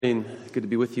Good to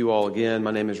be with you all again. My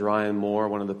name is Ryan Moore,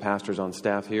 one of the pastors on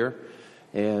staff here.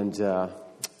 And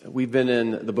we've been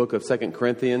in the book of 2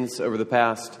 Corinthians over the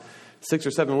past 6 or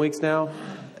 7 weeks now.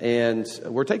 And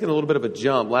we're taking a little bit of a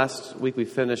jump. Last week we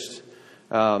finished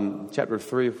chapter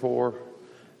 3 or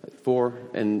 4.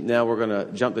 And now we're going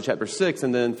to jump to chapter 6.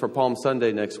 And then for Palm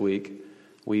Sunday next week,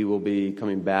 we will be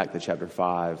coming back to chapter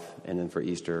 5. And then for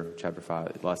Easter, chapter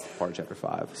 5, last part of chapter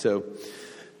 5. So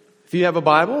if you have a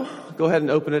Bible, go ahead and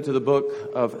open it to the book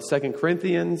of 2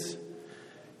 Corinthians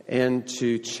and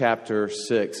to chapter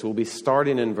 6. We'll be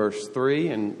starting in verse 3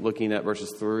 and looking at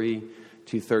verses 3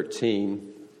 to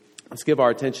 13. Let's give our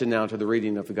attention now to the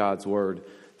reading of God's Word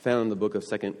found in the book of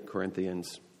 2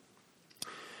 Corinthians.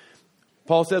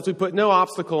 Paul says, "We put no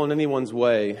obstacle in anyone's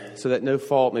way so that no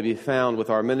fault may be found with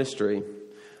our ministry.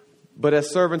 But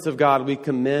as servants of God, we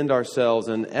commend ourselves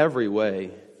in every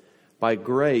way by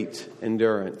great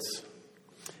endurance,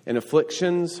 in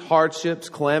afflictions, hardships,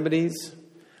 calamities,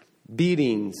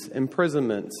 beatings,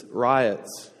 imprisonments,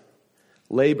 riots,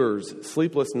 labors,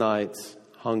 sleepless nights,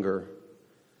 hunger,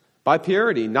 by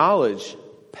purity, knowledge,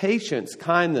 patience,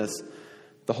 kindness,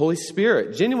 the Holy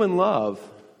Spirit, genuine love,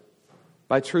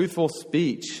 by truthful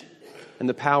speech and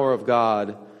the power of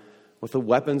God, with the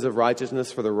weapons of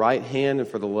righteousness for the right hand and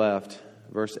for the left."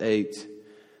 Verse 8.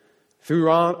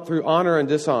 Through honor and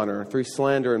dishonor, through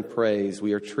slander and praise,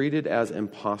 we are treated as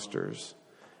impostors,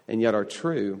 and yet are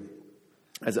true,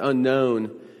 as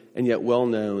unknown and yet well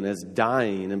known, as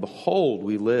dying, and behold,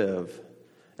 we live,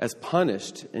 as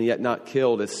punished and yet not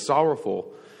killed, as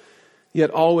sorrowful,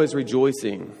 yet always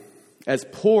rejoicing, as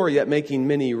poor yet making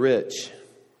many rich,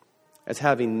 as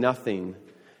having nothing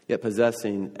yet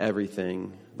possessing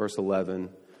everything. Verse 11.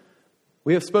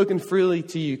 "We have spoken freely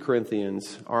to you,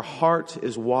 Corinthians. Our heart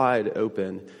is wide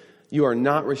open. You are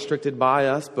not restricted by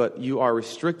us, but you are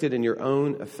restricted in your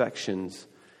own affections.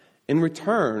 In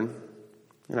return,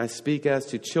 and I speak as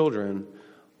to children,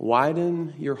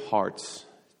 widen your hearts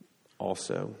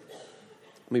also."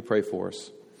 Let me pray for us.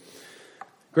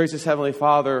 Gracious Heavenly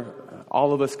Father,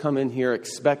 all of us come in here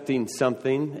expecting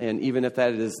something, and even if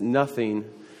that is nothing,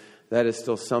 that is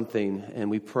still something, and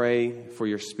we pray for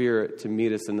your Spirit to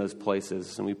meet us in those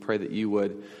places. And we pray that you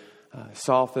would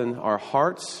soften our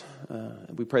hearts.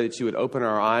 We pray that you would open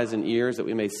our eyes and ears that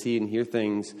we may see and hear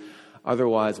things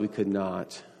otherwise we could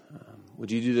not.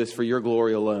 Would you do this for your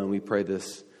glory alone? We pray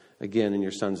this again in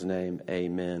your Son's name.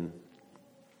 Amen.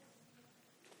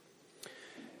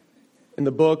 In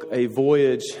the book A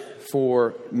Voyage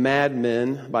for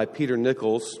Madmen by Peter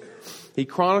Nichols, he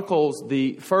chronicles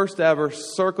the first ever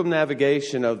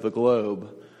circumnavigation of the globe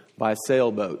by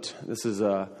sailboat. This is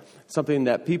something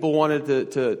that people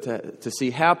wanted to see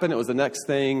happen. It was the next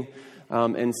thing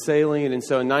in sailing. And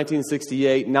so in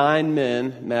 1968, 9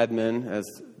 men, madmen, as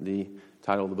the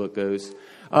title of the book goes,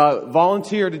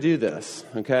 volunteered to do this.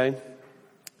 Okay,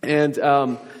 and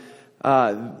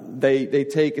they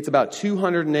take, it's about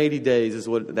 280 days is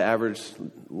what the average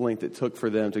length it took for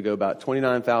them to go about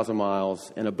 29,000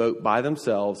 miles in a boat by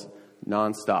themselves,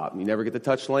 nonstop. You never get to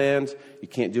touch land. You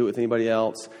can't do it with anybody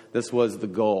else. This was the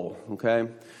goal. Okay.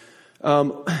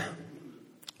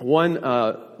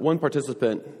 One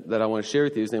participant that I want to share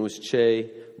with you, his name was Che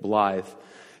Blythe,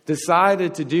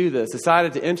 decided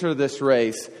to enter this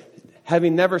race,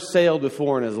 having never sailed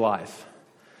before in his life.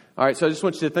 All right, so I just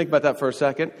want you to think about that for a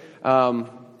second.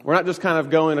 We're not just kind of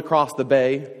going across the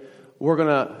bay. We're going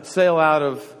to sail out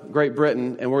of Great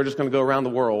Britain, and we're just going to go around the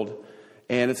world.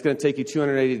 And it's going to take you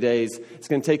 280 days. It's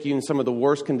going to take you in some of the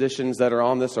worst conditions that are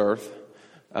on this earth.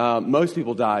 Most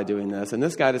people die doing this. And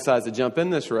this guy decides to jump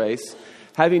in this race,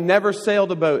 having never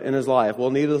sailed a boat in his life. Well,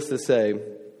 needless to say,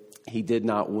 he did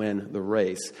not win the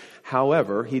race.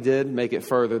 However, he did make it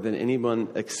further than anyone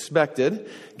expected,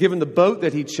 given the boat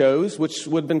that he chose, which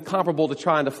would have been comparable to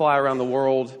trying to fly around the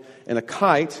world in a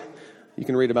kite. You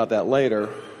can read about that later.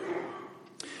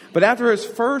 But after his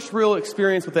first real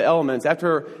experience with the elements,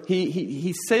 after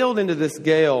he sailed into this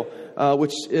gale,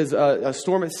 which is a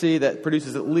storm at sea that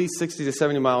produces at least 60 to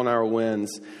 70 mile an hour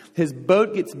winds, his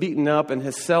boat gets beaten up and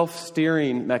his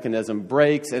self-steering mechanism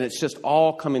breaks, and it's just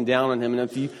all coming down on him. And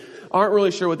if you aren't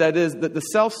really sure what that is, that the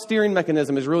self-steering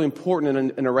mechanism is really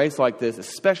important in a race like this,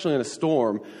 especially in a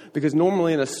storm, because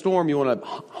normally in a storm you want to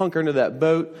hunker into that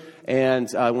boat and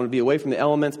want to be away from the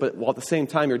elements, but while at the same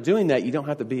time you're doing that, you don't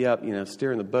have to be up,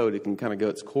 steering the boat. It can kind of go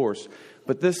its course.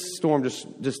 But this storm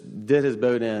just did his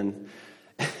boat in.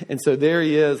 And so there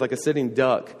he is, like a sitting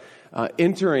duck,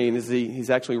 entering, he's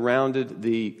actually rounded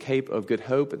the Cape of Good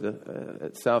Hope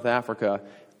at South Africa,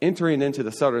 entering into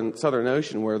the Southern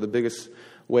Ocean where the biggest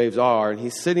waves are. And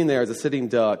he's sitting there as a sitting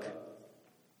duck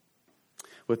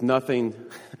with nothing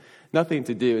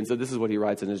to do. And so this is what he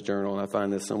writes in his journal, and I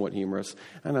find this somewhat humorous,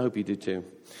 and I hope you do too.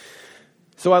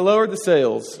 So I lowered the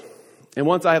sails, and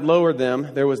once I had lowered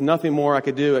them, there was nothing more I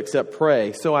could do except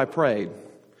pray. So I prayed.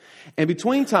 And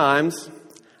between times,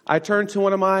 I turned to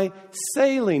one of my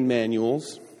sailing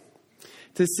manuals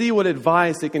to see what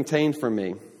advice it contained for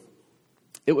me.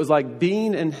 It was like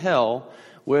being in hell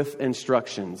with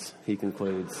instructions, he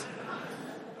concludes.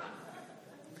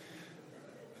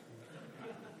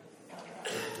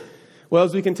 Well,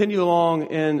 as we continue along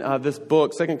in this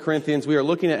book, 2 Corinthians, we are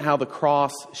looking at how the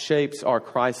cross shapes our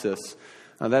crisis.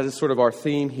 That is sort of our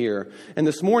theme here. And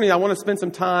this morning, I want to spend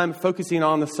some time focusing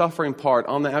on the suffering part,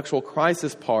 on the actual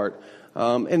crisis part.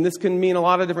 And this can mean a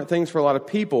lot of different things for a lot of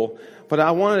people. But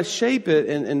I want to shape it,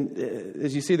 and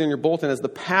as you see there in your bulletin, as the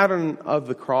pattern of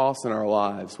the cross in our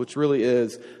lives, which really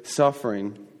is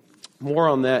suffering. More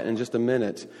on that in just a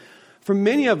minute. For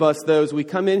many of us, though, as we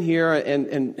come in here,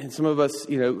 and some of us,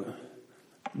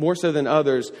 more so than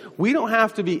others, we don't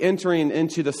have to be entering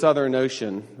into the Southern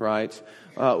Ocean, right?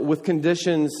 With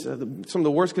conditions, some of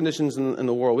the worst conditions in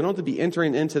the world. We don't have to be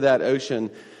entering into that ocean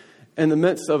in the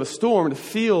midst of a storm to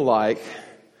feel like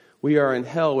we are in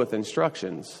hell with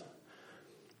instructions.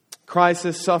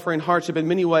 Crisis, suffering, hardship, in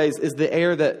many ways, is the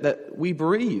air that we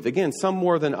breathe. Again, some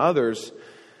more than others,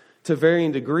 to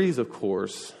varying degrees, of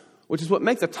course. Which is what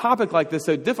makes a topic like this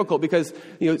so difficult because,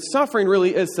 suffering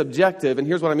really is subjective. And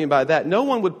here's what I mean by that. No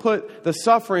one would put the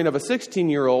suffering of a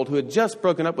 16-year-old who had just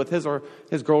broken up with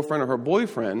his girlfriend or her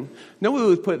boyfriend, no one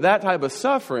would put that type of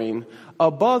suffering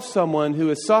above someone who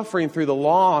is suffering through the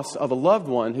loss of a loved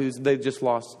one who they've just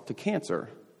lost to cancer.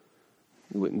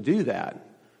 You wouldn't do that.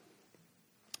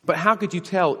 But how could you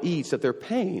tell each that their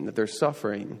pain, that their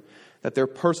suffering, that their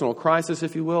personal crisis,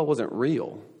 if you will, wasn't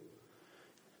real?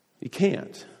 You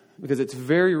can't. Because it's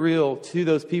very real to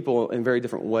those people in very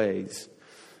different ways.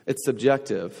 It's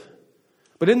subjective.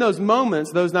 But in those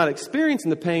moments, those not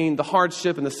experiencing the pain, the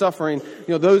hardship, and the suffering,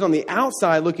 those on the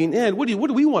outside looking in, what do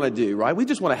we want to do, right? We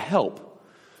just want to help.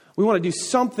 We want to do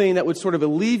something that would sort of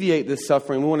alleviate this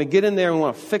suffering. We want to get in there and we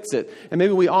want to fix it. And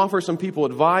maybe we offer some people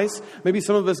advice. Maybe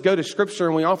some of us go to Scripture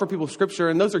and we offer people Scripture,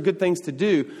 and those are good things to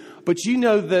do. But you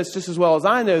know this just as well as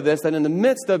I know this, that in the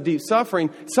midst of deep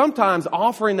suffering, sometimes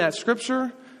offering that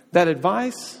Scripture, that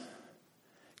advice,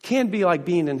 can be like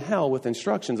being in hell with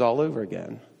instructions all over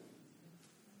again.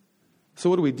 So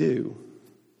what do we do?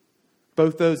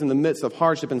 Both those in the midst of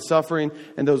hardship and suffering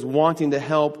and those wanting to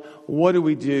help, what do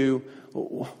we do?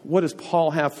 What does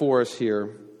Paul have for us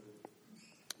here?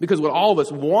 Because what all of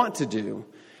us want to do,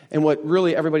 and what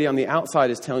really everybody on the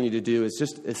outside is telling you to do, is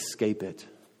just escape it.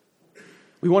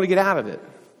 We want to get out of it.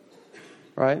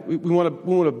 Right? We want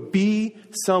to be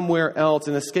somewhere else,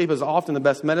 and escape is often the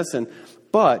best medicine.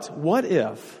 But what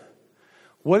if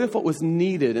what was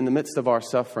needed in the midst of our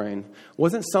suffering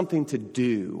wasn't something to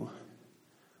do,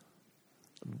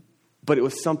 but it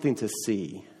was something to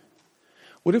see?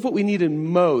 What if what we needed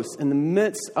most in the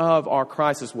midst of our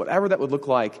crisis, whatever that would look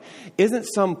like, isn't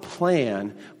some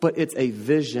plan, but it's a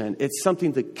vision. It's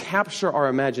something to capture our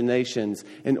imaginations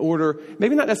in order,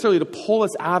 maybe not necessarily to pull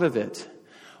us out of it,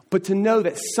 but to know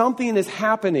that something is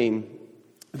happening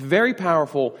very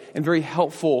powerful and very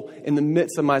helpful in the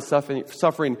midst of my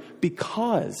suffering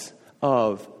because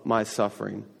of my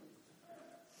suffering.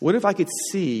 What if I could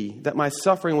see that my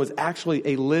suffering was actually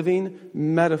a living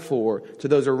metaphor to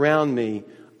those around me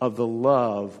of the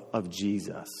love of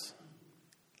Jesus?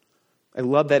 A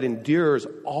love that endures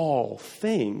all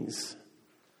things.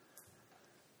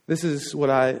 This is what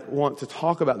I want to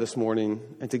talk about this morning.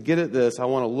 And to get at this, I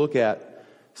want to look at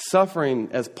suffering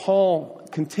as Paul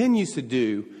continues to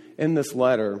do in this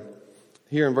letter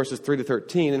here in verses 3 to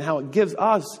 13, and how it gives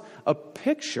us a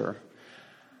picture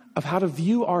of how to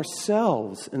view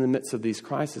ourselves in the midst of these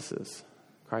crises,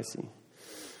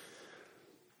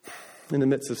 in the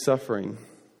midst of suffering.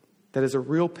 That is a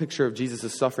real picture of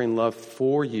Jesus' suffering love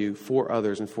for you, for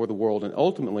others, and for the world. And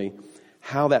ultimately,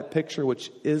 how that picture, which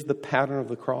is the pattern of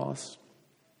the cross,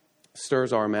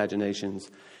 stirs our imaginations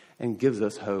and gives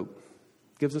us hope.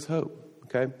 Gives us hope.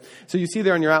 Okay? So you see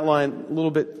there on your outline, a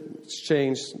little bit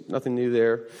changed, nothing new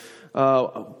there.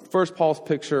 First, Paul's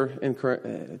picture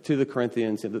to the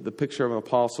Corinthians, the picture of an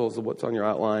apostle is what's on your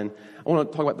outline. I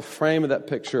want to talk about the frame of that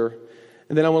picture,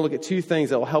 and then I want to look at two things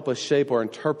that will help us shape or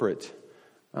interpret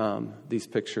these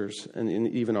pictures, and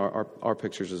even our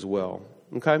pictures as well.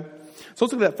 Okay? So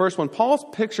let's look at that first one. Paul's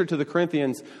picture to the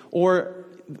Corinthians, or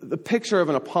the picture of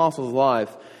an apostle's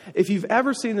life. If you've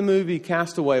ever seen the movie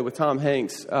Castaway with Tom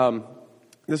Hanks,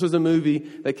 this was a movie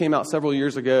that came out several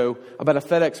years ago about a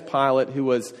FedEx pilot who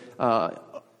was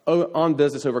on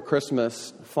business over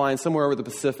Christmas, flying somewhere over the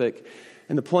Pacific,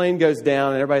 and the plane goes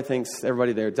down, and everybody thinks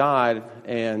everybody there died,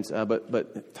 and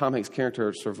but Tom Hanks'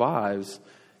 character survives,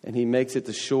 and he makes it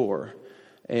to shore.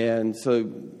 And so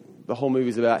the whole movie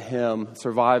is about him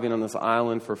surviving on this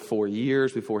island for 4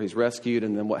 years before he's rescued,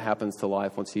 and then what happens to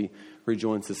life once he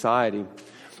rejoins society.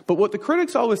 But what the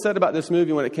critics always said about this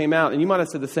movie when it came out, and you might have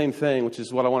said the same thing, which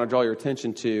is what I want to draw your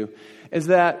attention to, is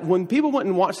that when people went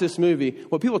and watched this movie,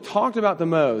 what people talked about the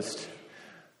most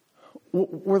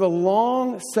were the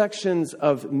long sections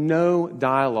of no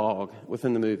dialogue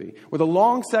within the movie, were the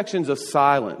long sections of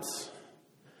silence.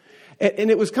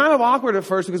 And it was kind of awkward at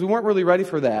first because we weren't really ready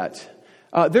for that.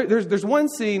 There's one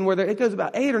scene where it goes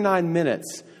about 8 or 9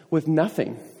 minutes with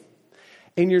nothing.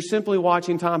 And you're simply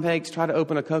watching Tom Hanks try to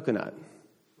open a coconut.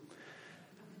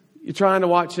 You're trying to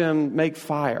watch him make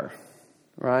fire,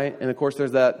 right? And of course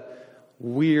there's that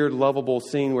weird, lovable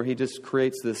scene where he just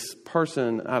creates this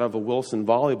person out of a Wilson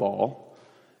volleyball,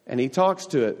 and he talks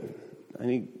to it,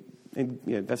 and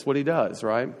that's what he does,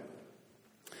 right?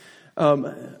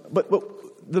 But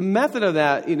the method of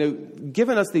that,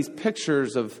 giving us these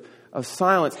pictures of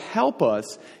silence, help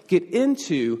us get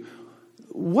into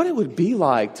what it would be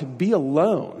like to be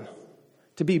alone,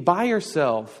 to be by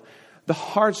yourself, the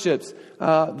hardships,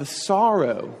 the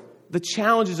sorrow, the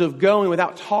challenges of going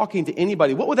without talking to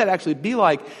anybody. What would that actually be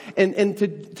like? And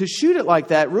to shoot it like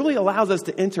that really allows us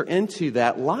to enter into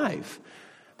that life.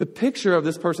 The picture of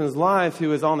this person's life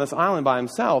who is on this island by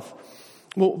himself.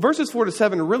 Well, verses 4 to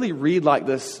 7 really read like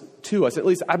this to us. At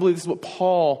least I believe this is what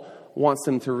Paul wants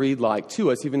them to read like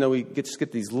to us, even though we just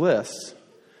get these lists.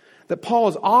 That Paul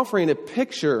is offering a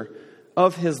picture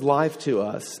of his life to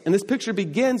us. And this picture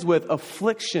begins with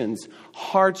afflictions,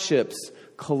 hardships,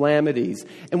 calamities.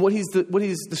 And what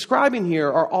he's describing here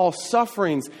are all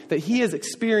sufferings that he has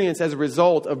experienced as a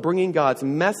result of bringing God's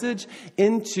message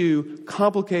into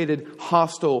complicated,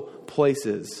 hostile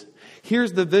places.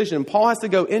 Here's the vision. Paul has to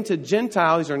go into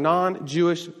Gentile, these are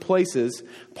non-Jewish places,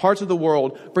 parts of the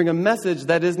world, bring a message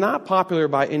that is not popular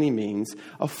by any means,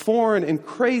 a foreign and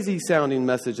crazy sounding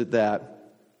message at that.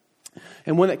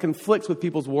 And when it conflicts with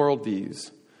people's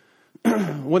worldviews,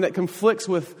 when it conflicts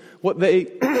with what they,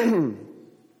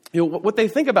 what they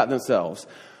think about themselves,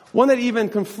 one that even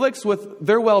conflicts with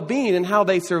their well-being and how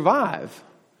they survive.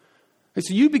 And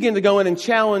so you begin to go in and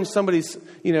challenge somebody's,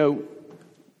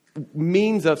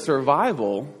 means of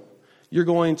survival, you're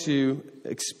going to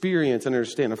experience and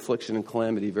understand affliction and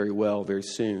calamity very well, very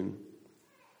soon.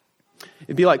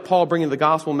 It'd be like Paul bringing the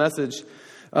gospel message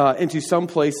into some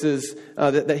places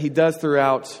that he does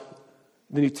throughout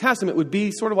the New Testament. Would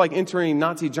be sort of like entering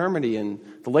Nazi Germany in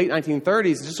the late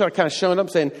 1930s, just sort of kind of showing up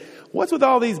saying, what's with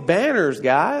all these banners,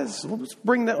 guys? Let's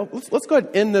bring that. Let's go ahead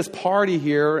and end this party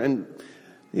here and,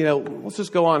 let's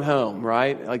just go on home,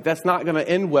 right? Like that's not going to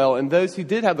end well. And those who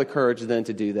did have the courage then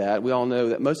to do that, we all know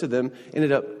that most of them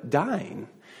ended up dying.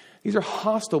 These are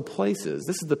hostile places.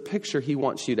 This is the picture he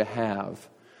wants you to have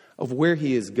of where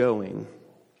he is going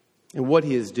and what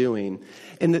he is doing.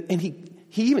 And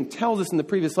he even tells us in the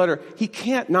previous letter, he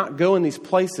can't not go in these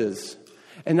places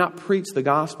and not preach the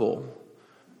gospel.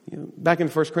 Back in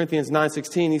 1 Corinthians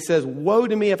 9:16, he says, woe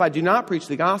to me if I do not preach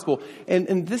the gospel.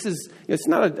 And this is, it's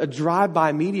not a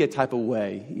drive-by media type of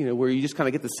way, where you just kind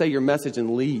of get to say your message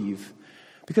and leave.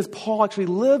 Because Paul actually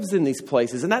lives in these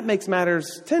places, and that makes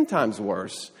matters 10 times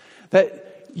worse.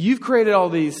 That you've created all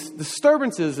these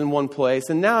disturbances in one place,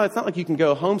 and now it's not like you can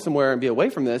go home somewhere and be away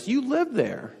from this. You live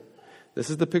there. This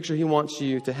is the picture he wants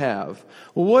you to have.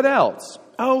 Well, what else?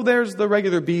 Oh, there's the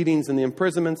regular beatings and the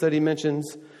imprisonments that he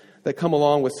mentions that come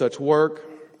along with such work.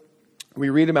 We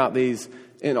read about these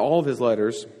in all of his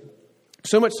letters,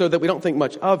 so much so that we don't think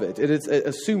much of it. It is an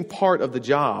assumed part of the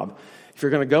job. If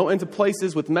you're going to go into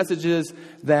places with messages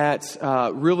that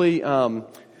really,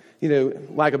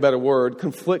 lack a better word,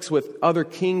 conflicts with other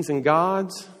kings and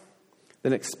gods,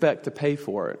 then expect to pay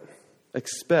for it.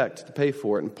 Expect to pay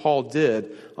for it. And Paul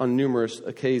did on numerous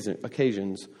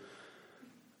occasions.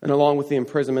 And along with the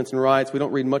imprisonments and riots, we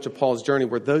don't read much of Paul's journey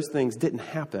where those things didn't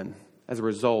happen as a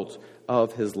result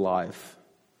of his life.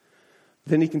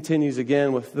 Then he continues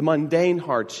again with the mundane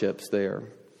hardships there.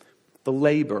 The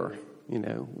labor,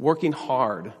 working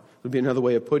hard would be another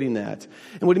way of putting that.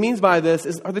 And what he means by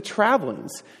this are the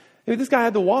travelings. This guy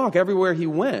had to walk everywhere he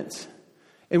went.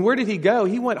 And where did he go?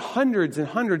 He went hundreds and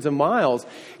hundreds of miles.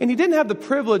 And he didn't have the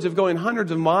privilege of going hundreds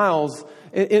of miles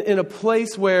in a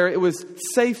place where it was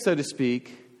safe, so to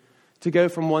speak, to go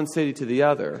from one city to the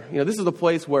other. This is a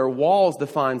place where walls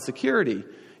define security.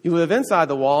 You live inside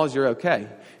the walls, you're okay.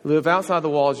 You live outside the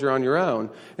walls, you're on your own.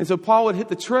 And so Paul would hit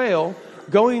the trail,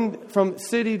 going from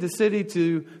city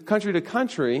to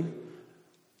country,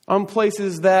 on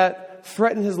places that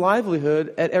threaten his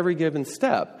livelihood at every given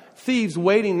step. Thieves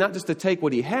waiting not just to take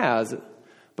what he has,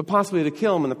 but possibly to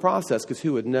kill him in the process, because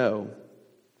who would know?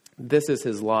 This is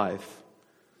his life.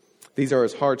 These are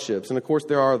his hardships. And of course,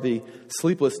 there are the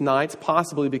sleepless nights,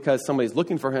 possibly because somebody's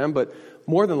looking for him, but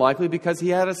more than likely because he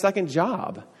had a second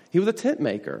job. He was a tent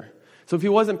maker. So if he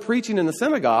wasn't preaching in the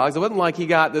synagogues, it wasn't like he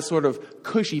got this sort of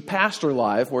cushy pastor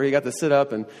life where he got to sit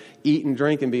up and eat and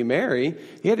drink and be merry.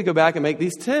 He had to go back and make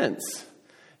these tents.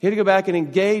 He had to go back and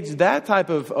engage that type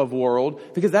of world,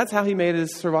 because that's how he made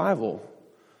his survival.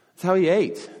 That's how he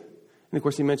ate. And of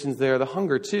course, he mentions there the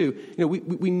hunger too.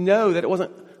 We know that it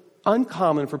wasn't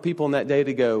uncommon for people in that day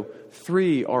to go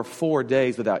 3 or 4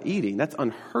 days without eating. That's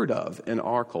unheard of in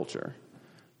our culture.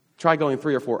 Try going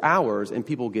 3 or 4 hours and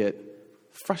people get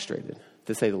frustrated,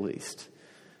 to say the least.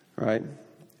 Right?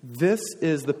 This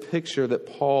is the picture that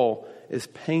Paul is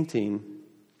painting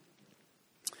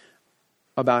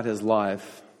about his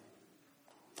life.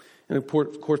 And of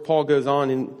course, Paul goes on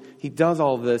and he does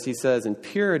all of this, he says, in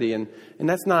purity. And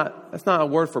that's not a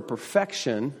word for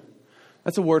perfection.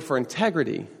 That's a word for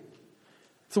integrity.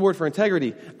 It's a word for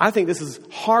integrity. I think this is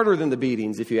harder than the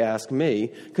beatings, if you ask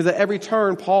me, because at every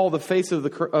turn, Paul, the face of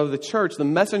the church, the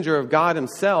messenger of God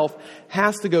himself,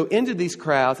 has to go into these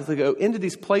crowds, has to go into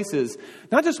these places,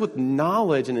 not just with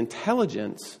knowledge and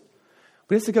intelligence,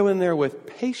 but he has to go in there with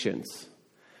patience,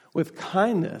 with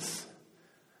kindness,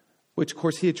 which, of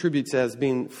course, he attributes as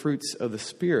being fruits of the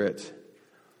Spirit.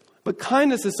 But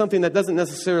kindness is something that doesn't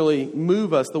necessarily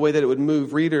move us the way that it would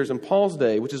move readers in Paul's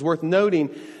day, which is worth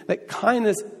noting that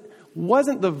kindness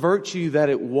wasn't the virtue that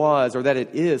it was or that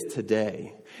it is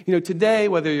today. Today,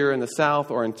 whether you're in the South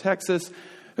or in Texas,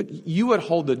 you would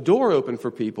hold the door open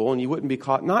for people and you wouldn't be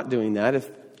caught not doing that if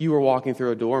you were walking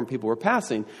through a door and people were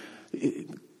passing.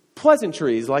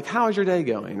 Pleasantries like, how is your day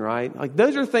going, right? Like,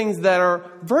 those are things that are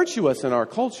virtuous in our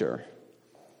culture.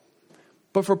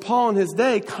 But for Paul in his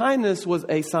day, kindness was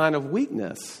a sign of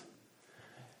weakness.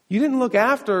 You didn't look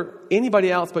after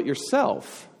anybody else but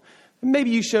yourself. Maybe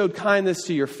you showed kindness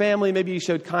to your family. Maybe you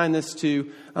showed kindness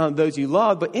to those you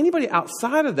loved. But anybody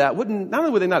outside of that not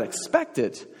only would they not expect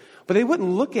it, but they wouldn't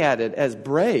look at it as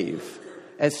brave,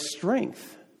 as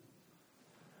strength.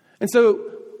 And so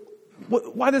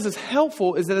why this is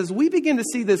helpful is that as we begin to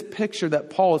see this picture that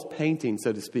Paul is painting,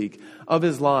 so to speak, of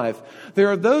his life, there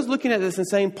are those looking at this and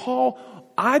saying, Paul,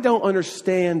 I don't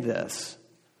understand this.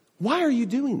 Why are you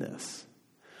doing this?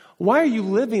 Why are you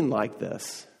living like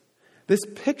this? This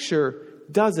picture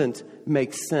doesn't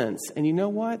make sense. And you know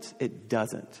what? It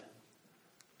doesn't.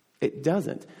 It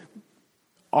doesn't.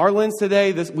 Our lens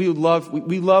today, we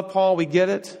love Paul, we get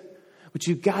it. But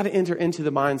you've got to enter into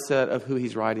the mindset of who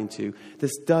he's writing to.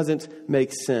 This doesn't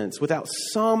make sense. Without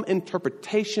some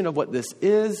interpretation of what this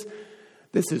is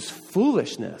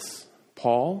foolishness,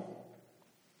 Paul.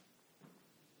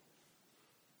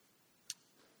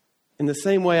 In the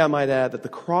same way, I might add that the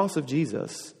cross of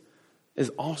Jesus is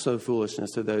also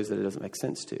foolishness to those that it doesn't make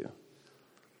sense to.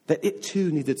 That it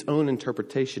too needs its own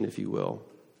interpretation, if you will.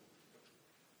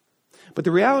 But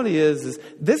the reality is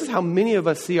this is how many of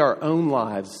us see our own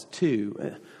lives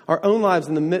too. Our own lives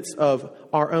in the midst of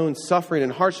our own suffering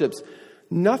and hardships.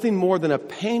 Nothing more than a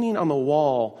painting on the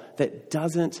wall that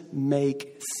doesn't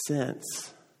make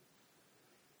sense.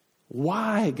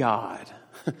 Why, God?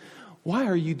 Why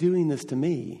are you doing this to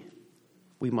me?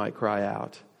 We might cry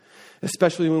out.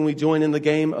 Especially when we join in the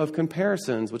game of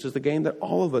comparisons, which is the game that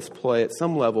all of us play at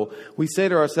some level. We say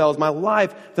to ourselves, my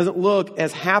life doesn't look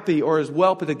as happy or as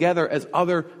well put together as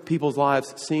other people's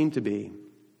lives seem to be.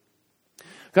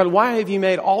 God, why have you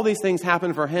made all these things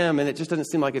happen for him and it just doesn't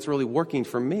seem like it's really working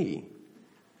for me?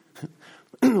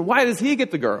 Why does he get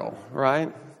the girl,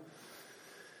 right?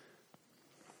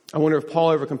 I wonder if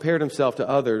Paul ever compared himself to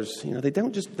others. They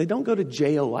don't go to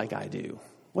jail like I do.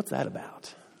 What's that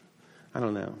about? I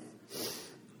don't know.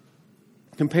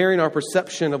 Comparing our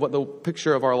perception of what the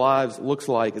picture of our lives looks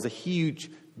like is a huge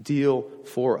deal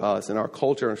for us in our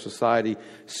culture and society.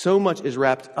 So much is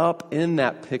wrapped up in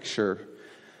that picture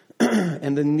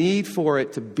and the need for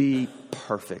it to be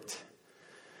perfect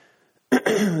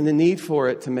and the need for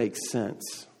it to make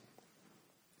sense.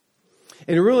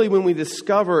 And really, when we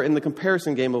discover in the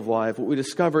comparison game of life, what we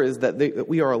discover is that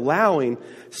we are allowing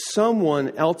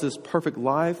someone else's perfect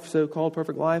life, so-called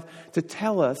perfect life, to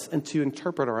tell us and to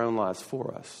interpret our own lives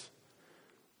for us.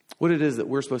 What it is that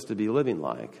we're supposed to be living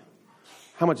like.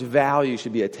 How much value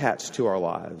should be attached to our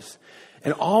lives.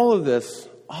 And all of this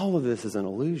is an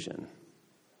illusion.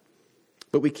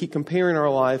 But we keep comparing our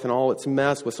life and all its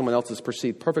mess with someone else's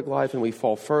perceived perfect life, and we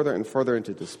fall further and further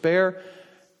into despair,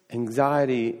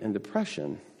 anxiety, and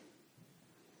depression.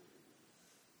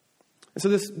 And so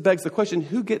this begs the question,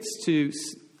 who gets to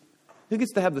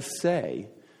have the say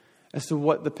as to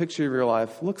what the picture of your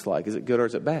life looks like? Is it good or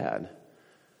is it bad?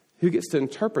 Who gets to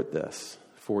interpret this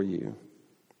for you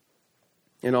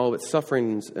in all of its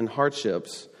sufferings and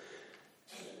hardships?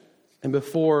 And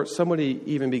before somebody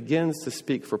even begins to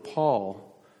speak for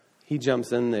Paul, he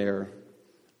jumps in there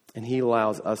and he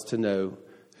allows us to know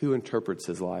who interprets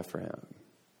his life for him.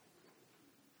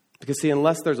 Because see,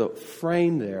 unless there's a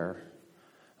frame there,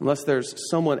 unless there's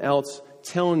someone else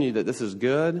telling you that this is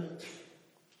good,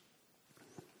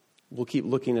 we'll keep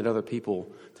looking at other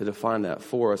people to define that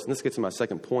for us. And this gets to my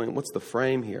second point. What's the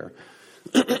frame here?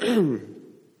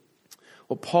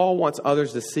 What Paul wants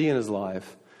others to see in his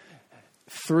life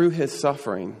through his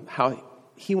suffering, how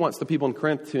he wants the people in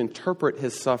Corinth to interpret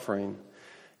his suffering,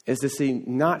 is to see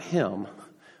not him,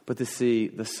 but to see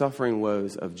the suffering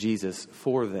woes of Jesus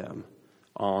for them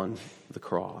on the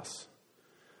cross.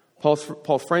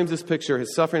 Paul frames this picture,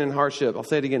 his suffering and hardship, I'll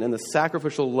say it again, in the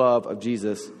sacrificial love of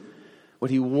Jesus.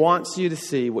 What he wants you to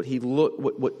see, what he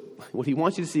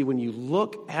wants you to see when you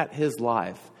look at his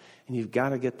life, and you've got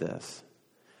to get this,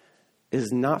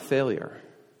 is not failure.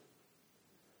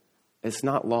 It's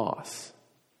not loss.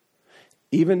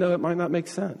 Even though it might not make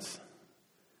sense.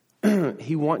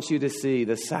 He wants you to see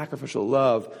the sacrificial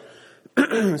love,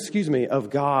 of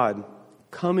God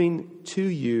coming to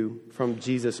you from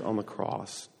Jesus on the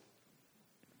cross.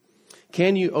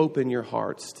 Can you open your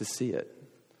hearts to see it?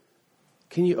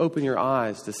 Can you open your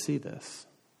eyes to see this?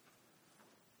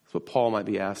 That's what Paul might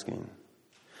be asking.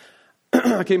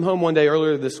 I came home one day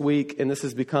earlier this week, and this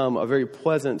has become a very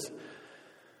pleasant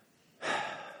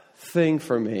thing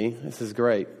for me. This is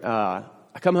great.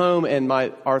 I come home, and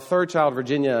our third child,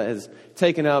 Virginia, has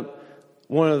taken up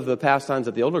one of the pastimes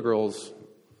that the older girls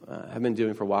have been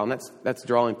doing for a while, and that's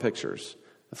drawing pictures.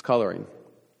 That's coloring.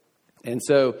 And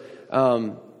so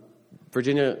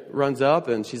Virginia runs up,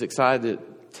 and she's excited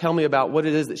to tell me about what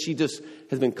it is that she just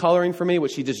has been coloring for me,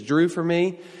 what she just drew for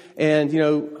me. And,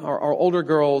 our older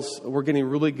girls, we're getting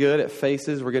really good at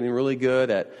faces. We're getting really good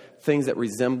at things that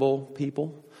resemble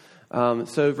people.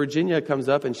 So Virginia comes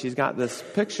up and she's got this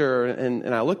picture,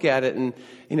 and I look at it, and,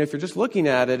 if you're just looking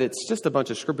at it, it's just a bunch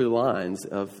of scribbly lines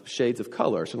of shades of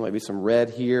color. So there might be some red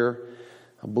here,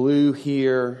 blue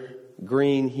here,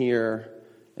 green here,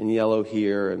 and yellow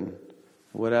here, and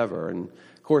whatever. And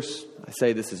of course, I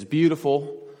say this is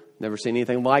beautiful. Never seen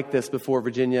anything like this before,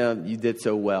 Virginia. You did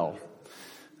so well.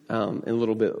 In a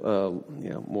little bit,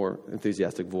 more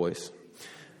enthusiastic voice.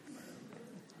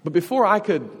 But before I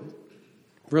could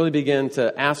really begin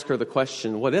to ask her the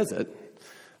question, what is it?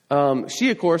 She,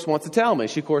 of course, wants to tell me.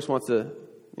 She, of course, wants to,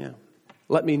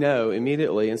 let me know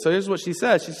immediately. And so here's what she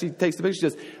says. She takes the picture. She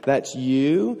says, that's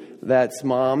you, that's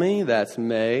Mommy, that's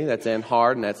May, that's Ann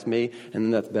Hart, and that's me, and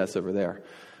then that's Bess over there.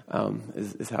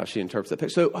 Is how she interprets that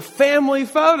picture. So a family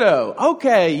photo.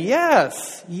 Okay,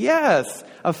 yes.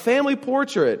 A family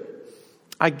portrait.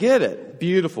 I get it.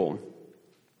 Beautiful.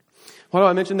 Why do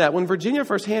I mention that? When Virginia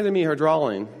first handed me her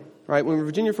drawing, right? When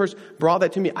Virginia first brought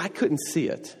that to me, I couldn't see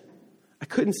it. I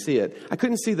couldn't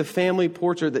see the family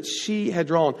portrait that she had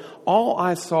drawn. All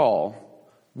I saw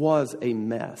was a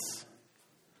mess.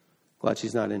 Glad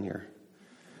she's not in here.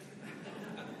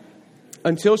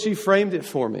 Until she framed it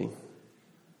for me.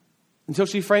 Until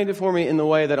she framed it for me in the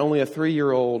way that only a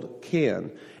 3-year-old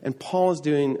can. And Paul is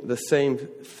doing the same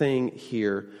thing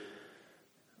here.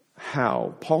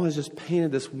 How? Paul has just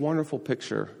painted this wonderful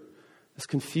picture, this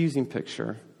confusing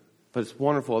picture, but it's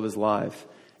wonderful of his life.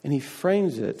 And he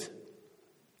frames it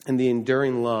in the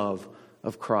enduring love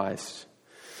of Christ.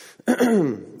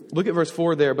 Look at verse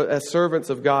 4 there. But as servants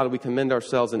of God, we commend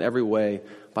ourselves in every way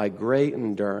by great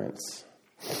endurance.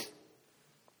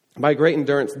 By great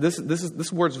endurance,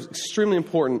 this word is extremely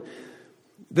important.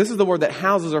 This is the word that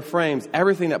houses or frames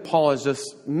everything that Paul has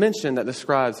just mentioned that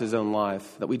describes his own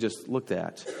life that we just looked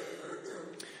at.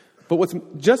 But what's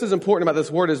just as important about this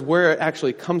word is where it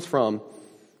actually comes from.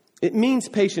 It means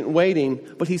patient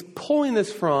waiting, but he's pulling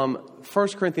this from 1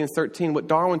 Corinthians 13, what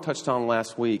Darwin touched on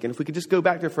last week. And if we could just go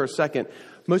back there for a second,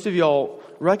 most of y'all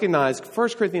recognize 1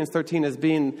 Corinthians 13 as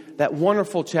being that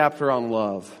wonderful chapter on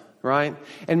love. Right?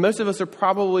 And most of us are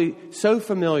probably so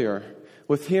familiar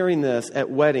with hearing this at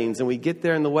weddings. And we get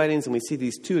there in the weddings and we see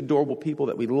these two adorable people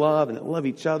that we love and that love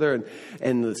each other.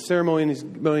 And the ceremony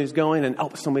is going. And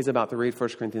somebody's about to read 1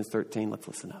 Corinthians 13. Let's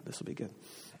listen up. This will be good.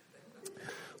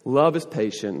 Love is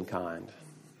patient and kind.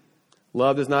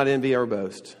 Love does not envy or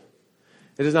boast.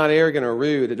 It is not arrogant or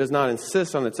rude. It does not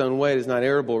insist on its own way. It is not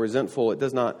irritable, resentful. It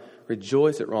does not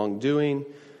rejoice at wrongdoing,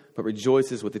 but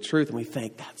rejoices with the truth. And we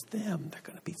think, that's them. They're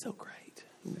going to be so great.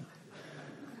 You know?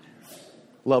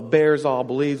 Love bears all,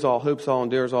 believes all, hopes all,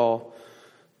 endures all.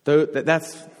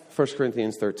 That's 1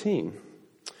 Corinthians 13. And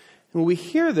when we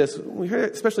hear this, we hear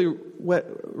it especially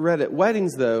read at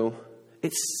weddings, though,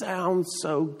 it sounds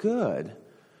so good.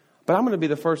 But I'm going to be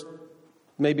the first,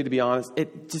 maybe to be honest,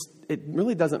 it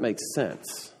really doesn't make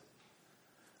sense.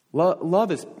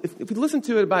 Love is, if we listen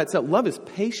to it by itself, love is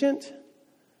patient.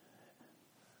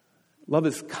 Love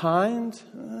is kind.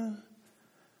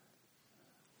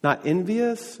 Not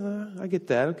envious. I get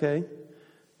that, okay.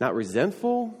 Not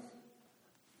resentful.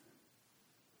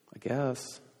 I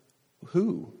guess.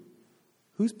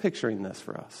 Who's picturing this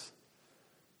for us?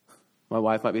 My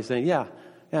wife might be saying, yeah,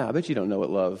 I bet you don't know what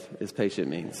love is patient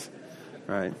means.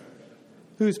 Right?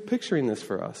 Who's picturing this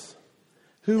for us?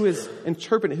 Who is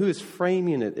interpreting, who is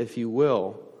framing it, if you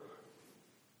will?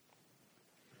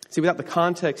 See, without the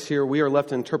context here, we are left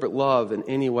to interpret love in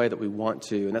any way that we want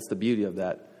to. And that's the beauty of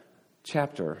that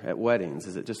chapter at weddings,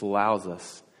 is it just allows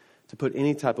us to put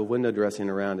any type of window dressing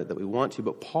around it that we want to.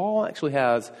 But Paul actually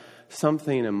has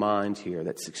something in mind here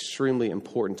that's extremely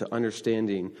important to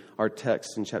understanding our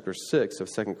text in chapter 6 of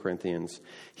 2 Corinthians.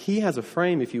 He has a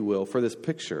frame, if you will, for this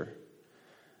picture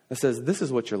that says, this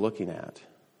is what you're looking at.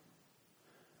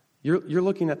 You're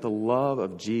looking at the love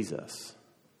of Jesus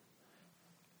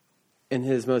in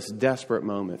his most desperate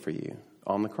moment for you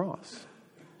on the cross.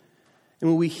 And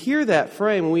when we hear that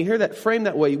frame,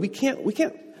 that way, we can't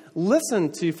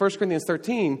listen to 1 Corinthians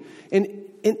 13 in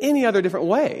any other different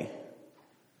way.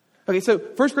 Okay, so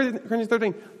 1 Corinthians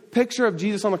 13, picture of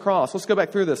Jesus on the cross. Let's go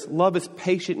back through this. Love is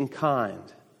patient and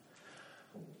kind.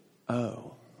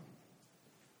 Oh.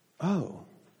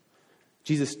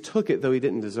 Jesus took it though he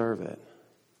didn't deserve it.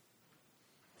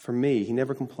 For me, he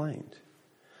never complained.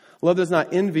 Love does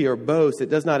not envy or boast. It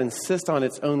does not insist on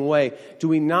its own way. Do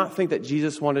we not think that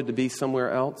Jesus wanted to be somewhere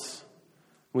else?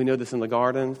 We know this in the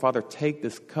garden. Father, take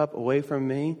this cup away from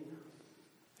me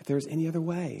if there is any other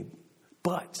way,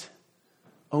 but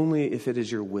only if it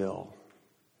is your will.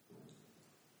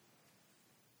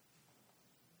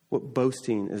 What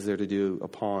boasting is there to do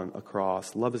upon a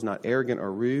cross? Love is not arrogant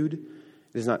or rude.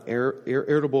 It is not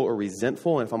irritable or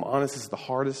resentful. And if I'm honest, this is the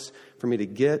hardest for me to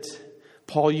get.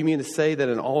 Paul, you mean to say that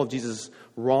in all of Jesus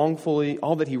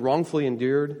all that he wrongfully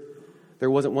endured,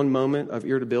 there wasn't one moment of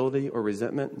irritability or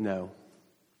resentment? No.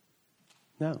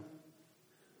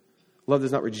 Love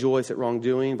does not rejoice at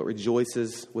wrongdoing, but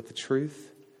rejoices with the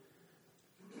truth.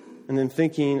 And then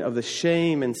thinking of the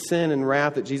shame and sin and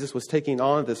wrath that Jesus was taking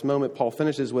on at this moment, Paul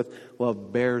finishes with,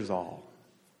 love bears all.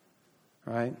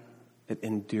 Right? It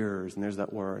endures, and there's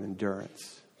that word,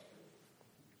 endurance.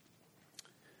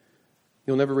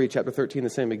 You'll never read chapter 13 the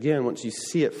same again once you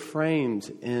see it framed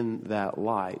in that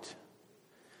light.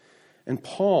 And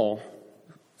Paul,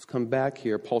 let's come back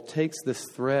here, Paul takes this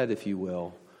thread, if you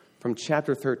will, from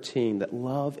chapter 13, that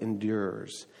love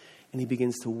endures, and he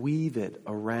begins to weave it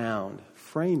around,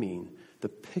 framing the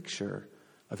picture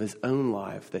of his own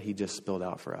life that he just spilled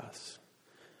out for us.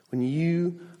 When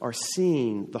you are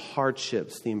seeing the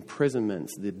hardships, the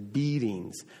imprisonments, the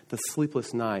beatings, the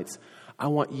sleepless nights, I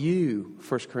want you,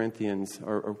 1 Corinthians,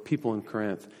 or people in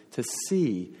Corinth, to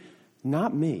see,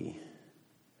 not me,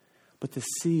 but to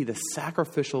see the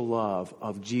sacrificial love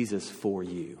of Jesus for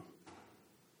you.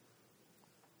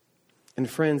 And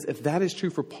friends, if that is true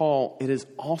for Paul, it is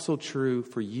also true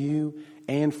for you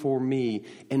and for me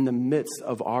in the midst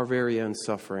of our very own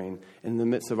suffering, in the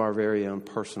midst of our very own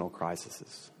personal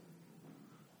crises.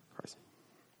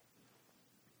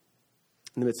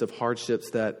 In the midst of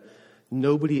hardships that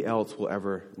nobody else will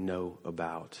ever know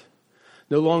about.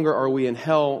 No longer are we in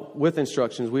hell with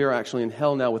instructions. We are actually in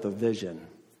hell now with a vision,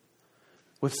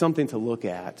 with something to look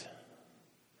at,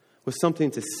 with something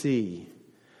to see,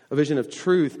 a vision of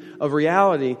truth, of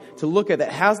reality to look at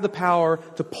that has the power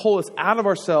to pull us out of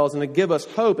ourselves and to give us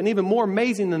hope. And even more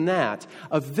amazing than that,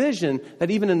 a vision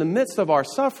that even in the midst of our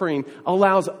suffering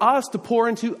allows us to pour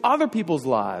into other people's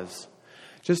lives.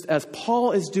 Just as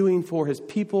Paul is doing for his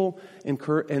people in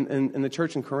the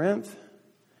church in Corinth,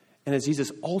 and as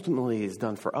Jesus ultimately has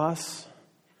done for us,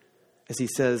 as he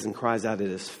says and cries out,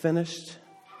 it is finished.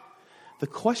 The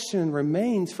question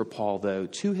remains for Paul, though,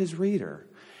 to his reader.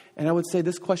 And I would say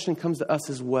this question comes to us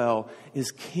as well,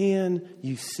 is can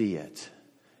you see it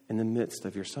in the midst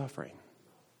of your suffering?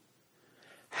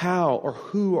 How or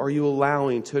who are you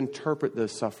allowing to interpret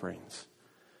those sufferings?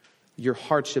 Your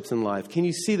hardships in life? Can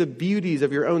you see the beauties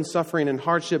of your own suffering and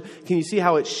hardship? Can you see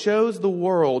how it shows the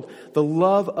world the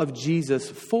love of Jesus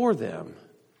for them?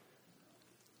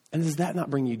 And does that not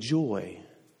bring you joy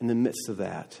in the midst of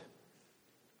that?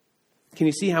 Can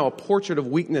you see how a portrait of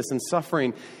weakness and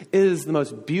suffering is the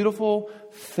most beautiful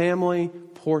family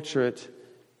portrait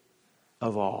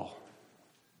of all?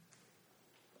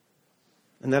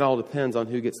 And that all depends on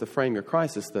who gets to frame your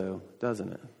crisis, though,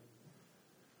 doesn't it?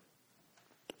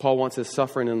 Paul wants his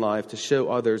suffering in life to show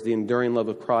others the enduring love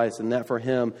of Christ, and that for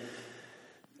him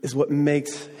is what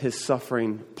makes his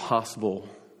suffering possible.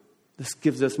 This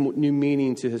gives us new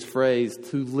meaning to his phrase,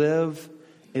 to live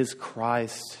is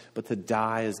Christ, but to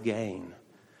die is gain.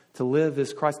 To live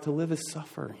is Christ, to live is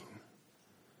suffering.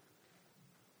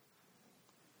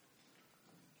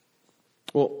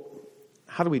 Well,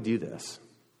 how do we do this?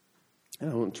 I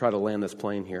don't try to land this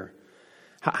plane here.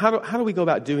 How do we go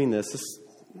about doing this?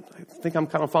 I think I'm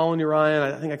kind of following you,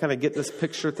 Ryan. I think I kind of get this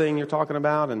picture thing you're talking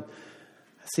about, and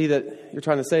I see that you're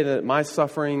trying to say that my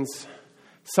sufferings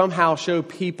somehow show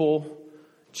people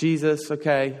Jesus.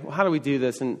 Okay, well, how do we do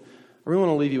this? And I really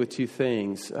want to leave you with two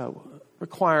things. It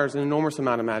requires an enormous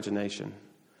amount of imagination,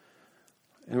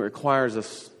 and it requires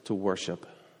us to worship.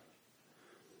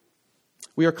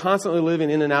 We are constantly living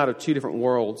in and out of two different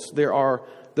worlds. There are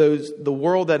the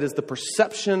world that is the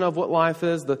perception of what life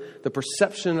is, the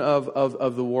perception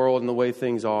of the world and the way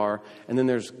things are, and then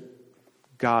there's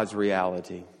God's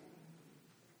reality.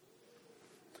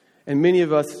 And many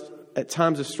of us at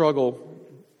times of struggle,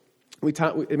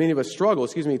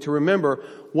 to remember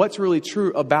what's really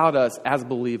true about us as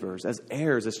believers, as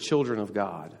heirs, as children of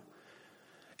God.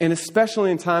 And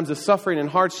especially in times of suffering and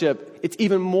hardship, it's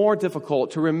even more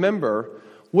difficult to remember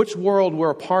which world we're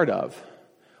a part of.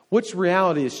 Which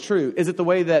reality is true? Is it the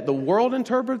way that the world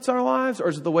interprets our lives, or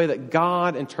is it the way that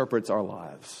God interprets our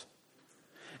lives?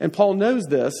 And Paul knows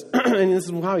this, and this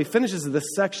is how he finishes this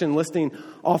section listing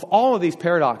off all of these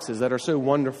paradoxes that are so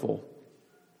wonderful.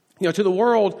 You know, to the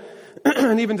world,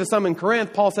 and even to some in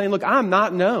Corinth, Paul's saying, look, I'm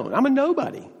not known. I'm a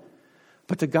nobody.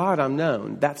 But to God, I'm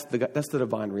known. That's the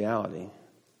divine reality.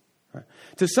 Right?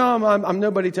 To some, I'm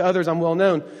nobody. To others, I'm well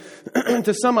known.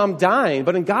 To some, I'm dying.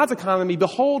 But in God's economy,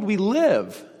 behold, we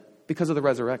live because of the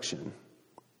resurrection.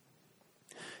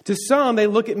 To some, they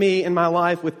look at me in my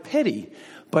life with pity,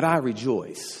 but I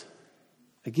rejoice.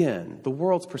 Again, the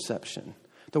world's perception,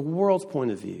 the world's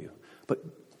point of view. But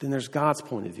then there's God's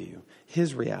point of view,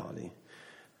 His reality.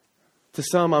 To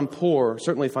some, I'm poor,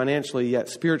 certainly financially, yet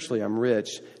spiritually I'm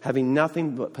rich, having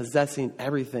nothing but possessing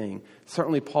everything.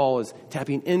 Certainly Paul is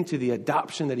tapping into the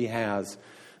adoption that he has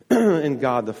in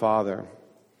God the Father.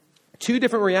 Two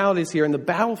different realities here, and the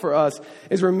battle for us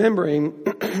is remembering,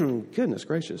 goodness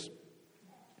gracious,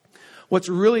 what's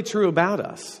really true about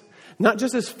us. Not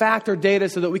just as fact or data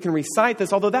so that we can recite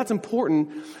this, although that's important,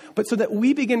 but so that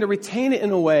we begin to retain it in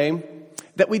a way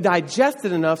that we digest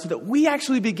it enough so that we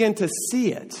actually begin to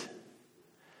see it.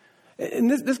 And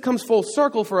this comes full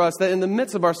circle for us, that in the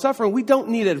midst of our suffering, we don't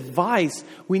need advice,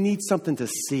 we need something to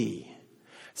see.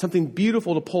 Something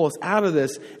beautiful to pull us out of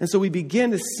this. And so we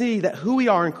begin to see that who we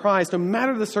are in Christ, no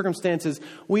matter the circumstances,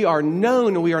 we are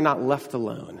known and we are not left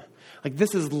alone. Like,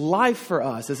 this is life for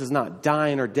us. This is not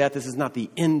dying or death. This is not the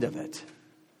end of it.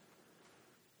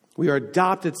 We are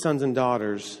adopted sons and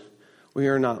daughters. We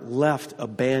are not left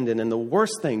abandoned. And the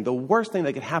worst thing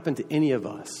that could happen to any of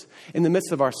us in the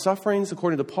midst of our sufferings,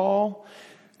 according to Paul,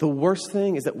 the worst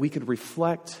thing is that we could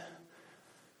reflect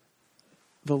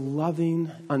the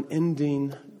loving,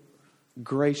 unending,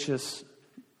 gracious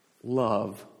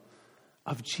love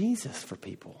of Jesus for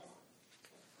people.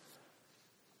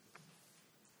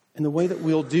 And the way that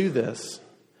we'll do this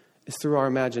is through our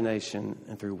imagination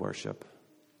and through worship.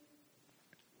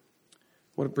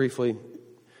 What briefly,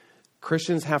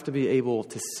 Christians have to be able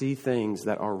to see things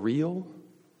that are real,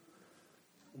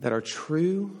 that are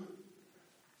true,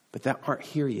 but that aren't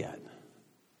here yet.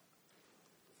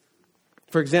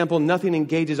 For example, nothing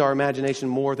engages our imagination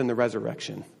more than the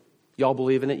resurrection. Y'all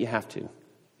believe in it? You have to.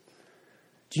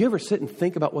 Do you ever sit and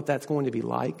think about what that's going to be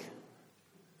like?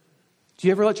 Do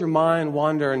you ever let your mind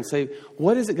wander and say,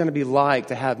 what is it going to be like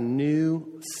to have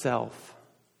new self?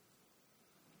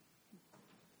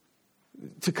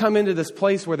 To come into this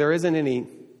place where there isn't any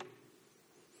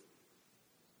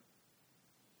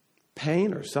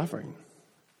pain or suffering.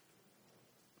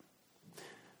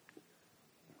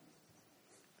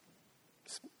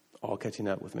 It's all catching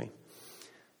up with me.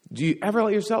 Do you ever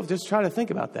let yourself just try to think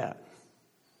about that?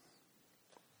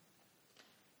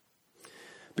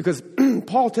 Because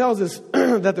Paul tells us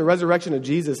that the resurrection of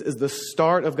Jesus is the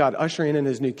start of God ushering in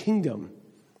His new kingdom.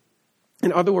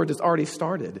 In other words, it's already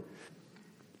started.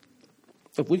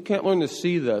 If we can't learn to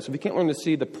see this, if we can't learn to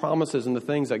see the promises and the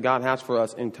things that God has for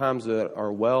us in times that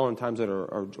are well and times that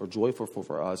are joyful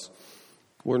for us,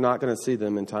 We're not going to see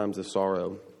them in times of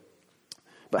sorrow.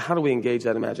 But how do we engage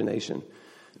that imagination?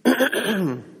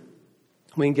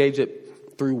 We engage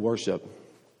it through worship.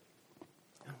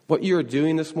 What you're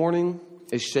doing this morning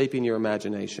is shaping your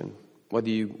imagination, whether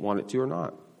you want it to or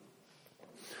not.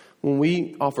 When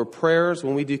we offer prayers,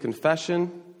 when we do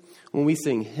confession, when we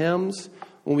sing hymns,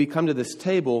 when we come to this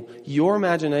table, your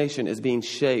imagination is being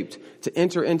shaped to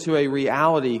enter into a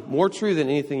reality more true than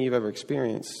anything you've ever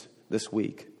experienced this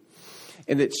week.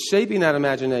 And it's shaping that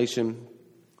imagination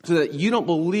so that you don't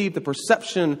believe the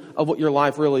perception of what your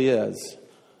life really is,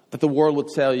 that the world would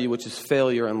tell you, which is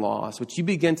failure and loss, which you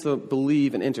begin to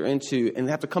believe and enter into and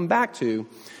have to come back to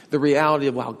the reality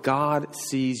of how God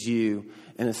sees you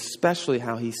and especially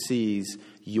how he sees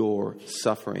your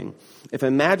suffering. If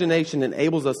imagination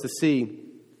enables us to see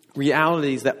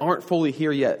realities that aren't fully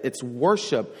here yet, it's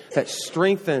worship that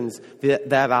strengthens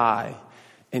that eye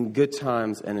in good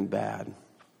times and in bad.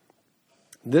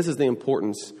 This is the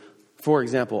importance, for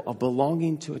example, of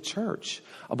belonging to a church,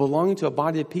 of belonging to a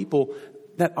body of people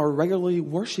that are regularly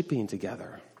worshiping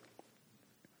together.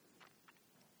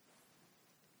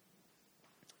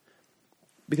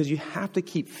 Because you have to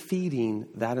keep feeding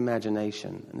that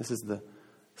imagination. And this is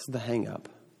the hang-up.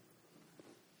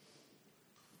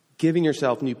 Giving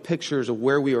yourself new pictures of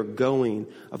where we are going,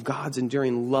 of God's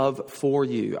enduring love for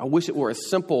you. I wish it were as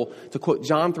simple to quote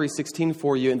John 3:16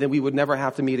 for you, and then we would never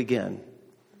have to meet again.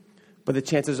 But the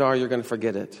chances are you're going to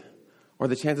forget it. Or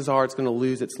the chances are it's going to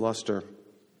lose its luster.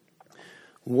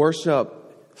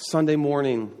 Worship, Sunday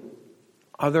morning,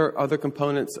 other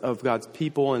components of God's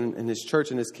people and his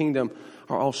church and his kingdom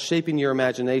are all shaping your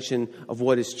imagination of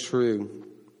what is true.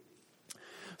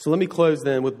 So let me close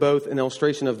then with both an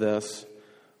illustration of this,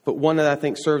 but one that I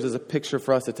think serves as a picture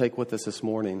for us to take with us this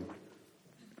morning.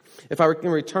 If I can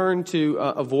return to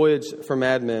A Voyage for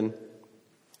Madmen,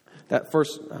 that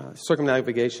first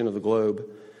circumnavigation of the globe.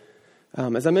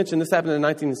 As I mentioned, this happened in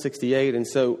 1968, and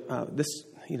so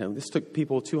this took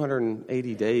people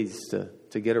 280 days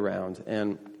to get around.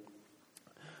 And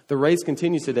the race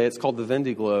continues today. It's called the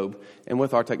Vendée Globe, and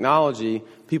with our technology,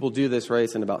 people do this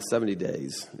race in about 70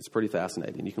 days. It's pretty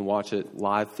fascinating. You can watch it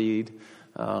live feed.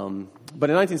 But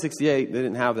in 1968, they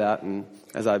didn't have that, and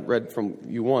as I read from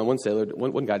one sailor,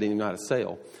 one guy didn't even know how to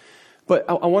sail. But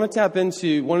I want to tap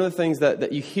into one of the things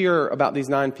that you hear about these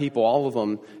 9 people, all of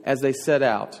them, as they set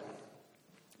out.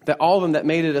 That all of them that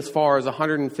made it as far as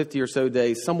 150 or so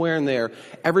days, somewhere in there,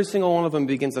 every single one of them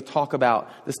begins to talk about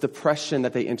this depression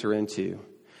that they enter into.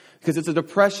 Because it's a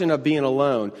depression of being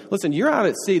alone. Listen, you're out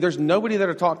at sea. There's nobody there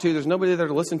to talk to. There's nobody there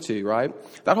to listen to, right?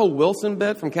 That whole Wilson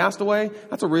bit from Castaway,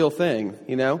 that's a real thing,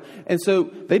 you know? And so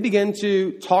they begin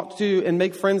to talk to and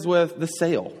make friends with the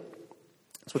sail.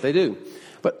 That's what they do.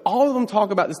 But all of them talk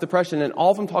about this depression, and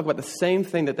all of them talk about the same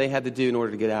thing that they had to do in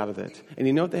order to get out of it. And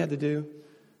you know what they had to do?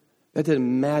 They had to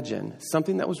imagine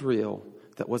something that was real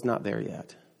that was not there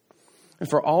yet. And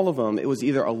for all of them, it was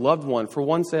either a loved one. For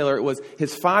one sailor, it was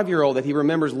his 5-year-old that he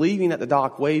remembers leaving at the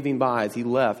dock, waving by as he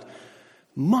left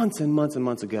months and months and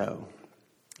months ago.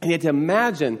 And he had to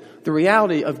imagine the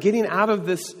reality of getting out of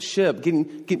this ship,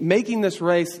 making this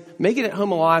race, making it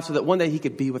home alive so that one day he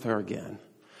could be with her again.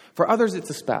 For others, it's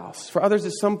a spouse. For others,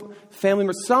 it's some family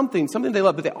member, something they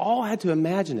love. But they all had to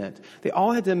imagine it. They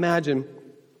all had to imagine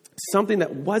something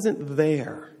that wasn't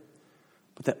there,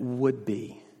 but that would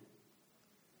be.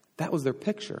 That was their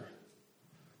picture.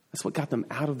 That's what got them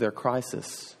out of their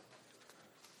crisis.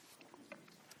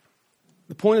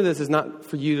 The point of this is not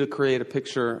for you to create a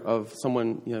picture of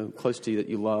someone close to you that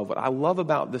you love. What I love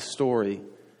about this story,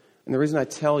 and the reason I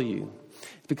tell you,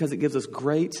 is because it gives us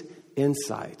great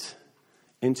insight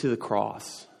into the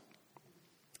cross.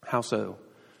 How so?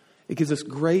 It gives us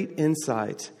great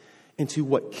insight into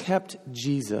what kept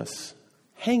Jesus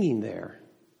hanging there.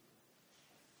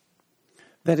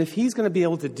 That if he's going to be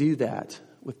able to do that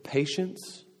with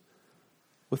patience,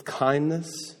 with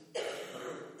kindness,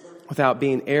 without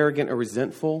being arrogant or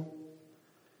resentful,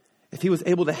 if he was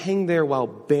able to hang there while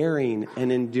bearing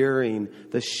and enduring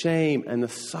the shame and the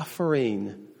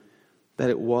suffering that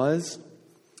it was,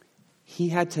 he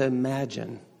had to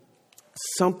imagine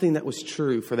something that was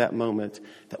true for that moment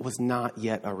that was not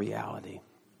yet a reality.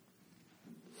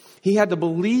 He had to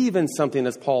believe in something,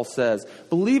 as Paul says,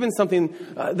 believe in something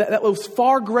that was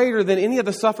far greater than any of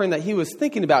the suffering that he was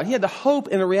thinking about. He had to hope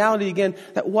in a reality again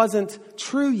that wasn't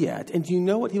true yet. And do you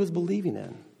know what he was believing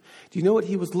in? Do you know what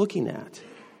he was looking at?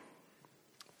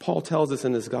 Paul tells us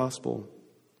in his gospel,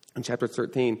 in chapter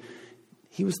 13,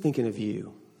 he was thinking of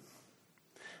you.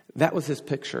 That was his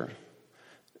picture.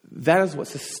 That is what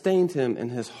sustained him in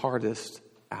his hardest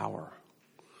hour.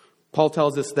 Paul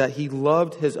tells us that he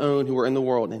loved his own who were in the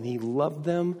world, and he loved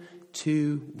them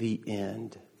to the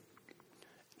end.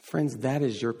 Friends, that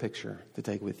is your picture to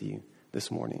take with you this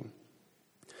morning.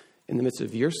 In the midst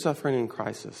of your suffering and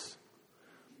crisis,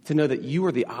 to know that you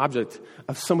are the object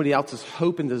of somebody else's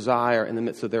hope and desire in the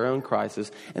midst of their own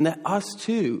crisis, and that us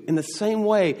too, in the same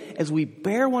way as we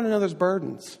bear one another's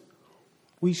burdens,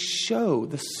 we show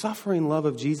the suffering love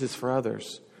of Jesus for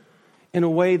others in a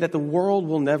way that the world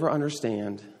will never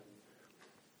understand.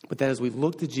 But that as we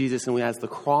look to Jesus and we ask the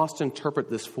cross to interpret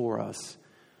this for us,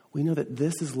 we know that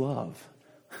this is love.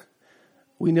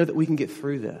 We know that we can get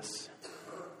through this.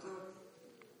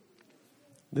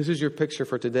 This is your picture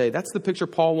for today. That's the picture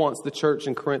Paul wants the church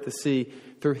in Corinth to see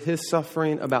through his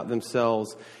suffering about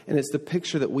themselves. And it's the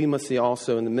picture that we must see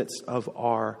also in the midst of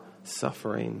our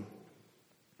suffering.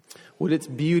 Would its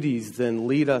beauties then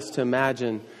lead us to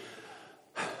imagine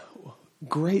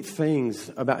great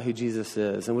things about who Jesus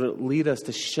is? And would it lead us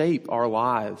to shape our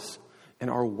lives and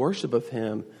our worship of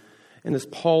him? And as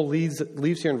Paul leaves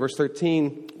here in verse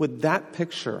 13, would that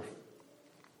picture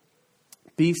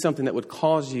be something that would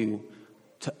cause you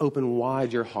to open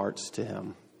wide your hearts to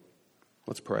him?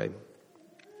 Let's pray.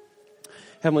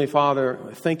 Heavenly Father,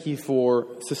 thank you for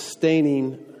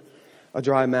sustaining a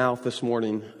dry mouth this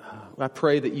morning. I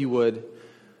pray that you would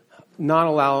not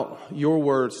allow your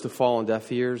words to fall on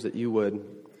deaf ears, that you would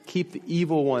keep the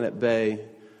evil one at bay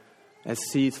as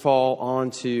seeds fall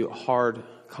onto hard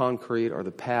concrete or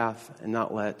the path, and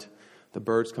not let the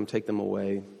birds come take them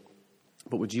away.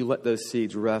 But would you let those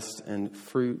seeds rest in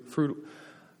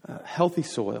healthy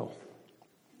soil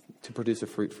to produce a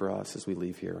fruit for us as we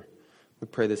leave here? We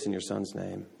pray this in your Son's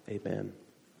name. Amen.